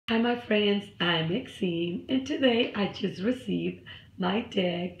Hi my friends, I'm Ixim, and today I just received my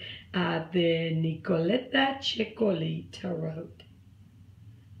deck at the Nicoletta Ceccoli Tarot.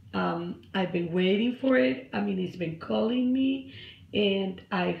 I've been waiting for it. It's been calling me, and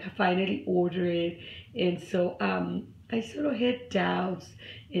I finally ordered it. And so I sort of had doubts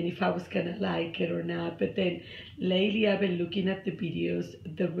and if I was gonna like it or not. But then lately I've been looking at the videos,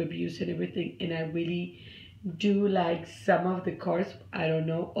 the reviews, and everything, and I really do like some of the cards. I don't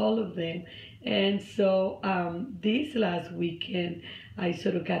know all of them. And so this last weekend I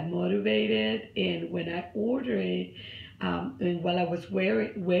sort of got motivated, and when I ordered it, and while I was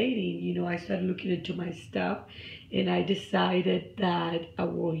waiting, I started looking into my stuff, and I decided that I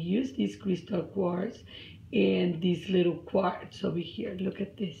will use these crystal quartz and these little quartz over here. Look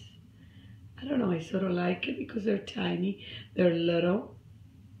at this. I don't know, I sort of like it because they're tiny, they're little,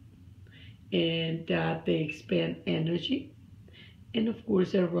 and they expand energy. And of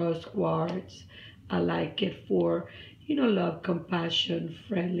course, the rose quartz, I like it for, love, compassion,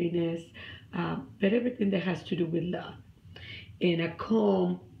 friendliness, but everything that has to do with love in a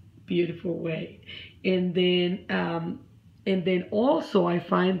calm, beautiful way. And then also I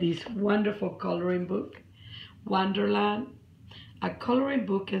find this wonderful coloring book, Wonderland, a coloring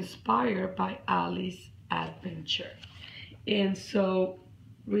book inspired by Alice's Adventure. And so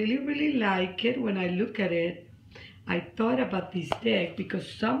really, really like it. When I look at it, I thought about this deck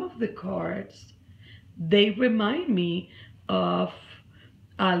because some of the cards, they remind me of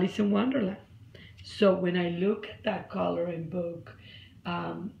Alice in Wonderland. So when I look at that coloring book,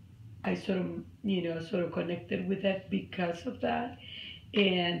 I sort of connected with that because of that.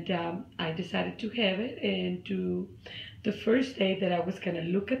 And I decided to have it. And the first day that I was going to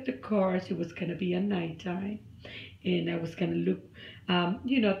look at the cards, it was going to be at nighttime. And I was going to look,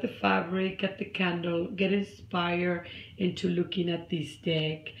 at the fabric, at the candle, get inspired into looking at this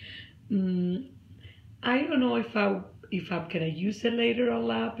deck. I don't know if I'm gonna use it later or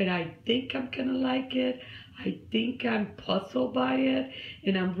not, but I think I'm gonna like it. I think I'm puzzled by it,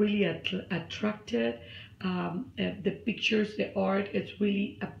 and I'm really attracted. The pictures, the art, it's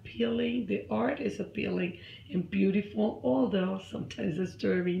really appealing. The art is appealing and beautiful, although sometimes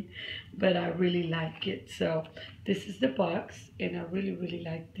disturbing, but I really like it. So this is the box, and I really, really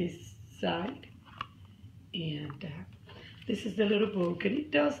like this side. And this is the little book, and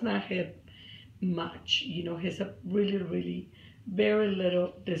it does not have much, has a really, really very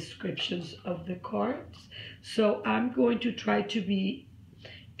little descriptions of the cards. So I'm going to try to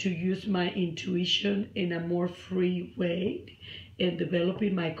use my intuition in a more free way and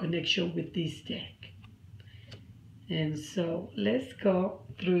developing my connection with this deck. And so let's go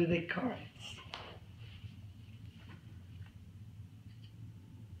through the cards.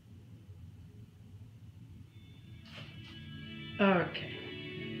 Okay.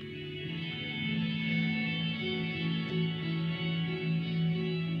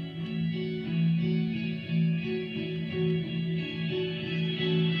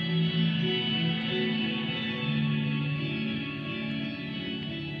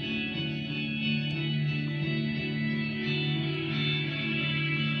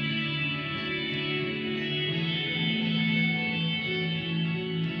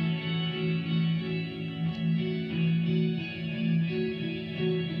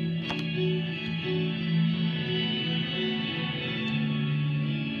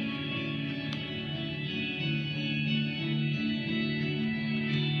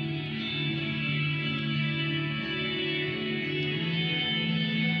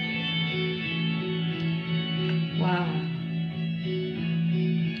 Wow.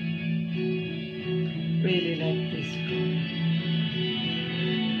 Really like this color.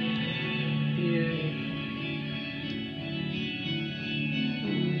 Beautiful.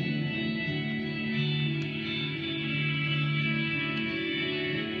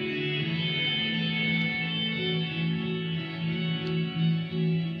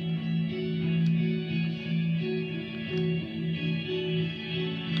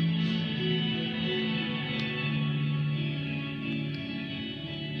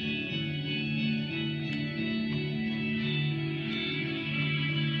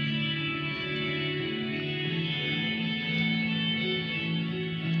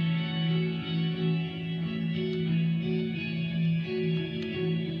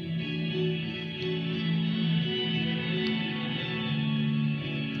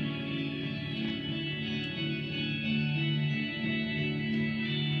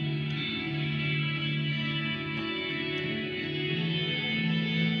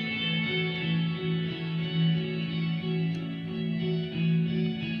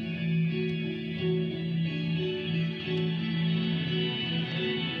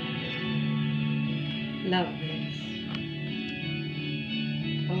 Love this.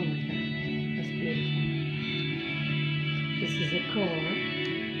 Oh my God, that's beautiful. This is a cord.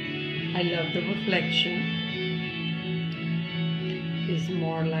 I love the reflection. It's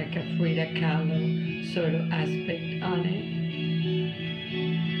more like a Frida Kahlo sort of aspect on it.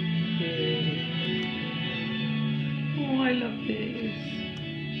 Beautiful. Oh, I love this.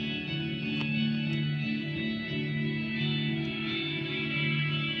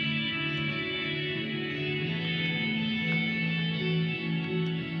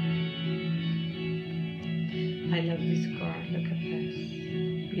 I love this card. Look at this.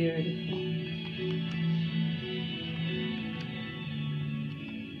 Beautiful.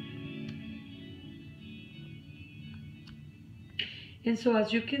 And so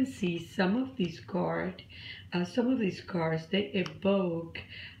as you can see, some of these cards, they evoke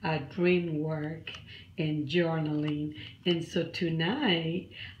dream work and journaling. And so tonight,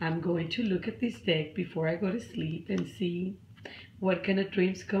 I'm going to look at this deck before I go to sleep and see what kind of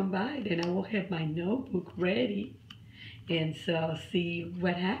dreams come by. Then I will have my notebook ready. And so I'll see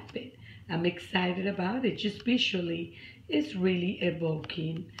what happened. I'm excited about it. Just visually, it's really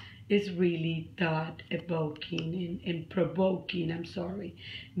evoking. It's really thought-evoking and provoking, I'm sorry.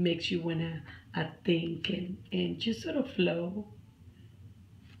 Makes you want to think and just sort of flow.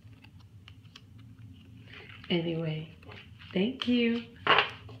 Anyway, thank you.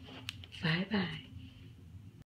 Bye-bye.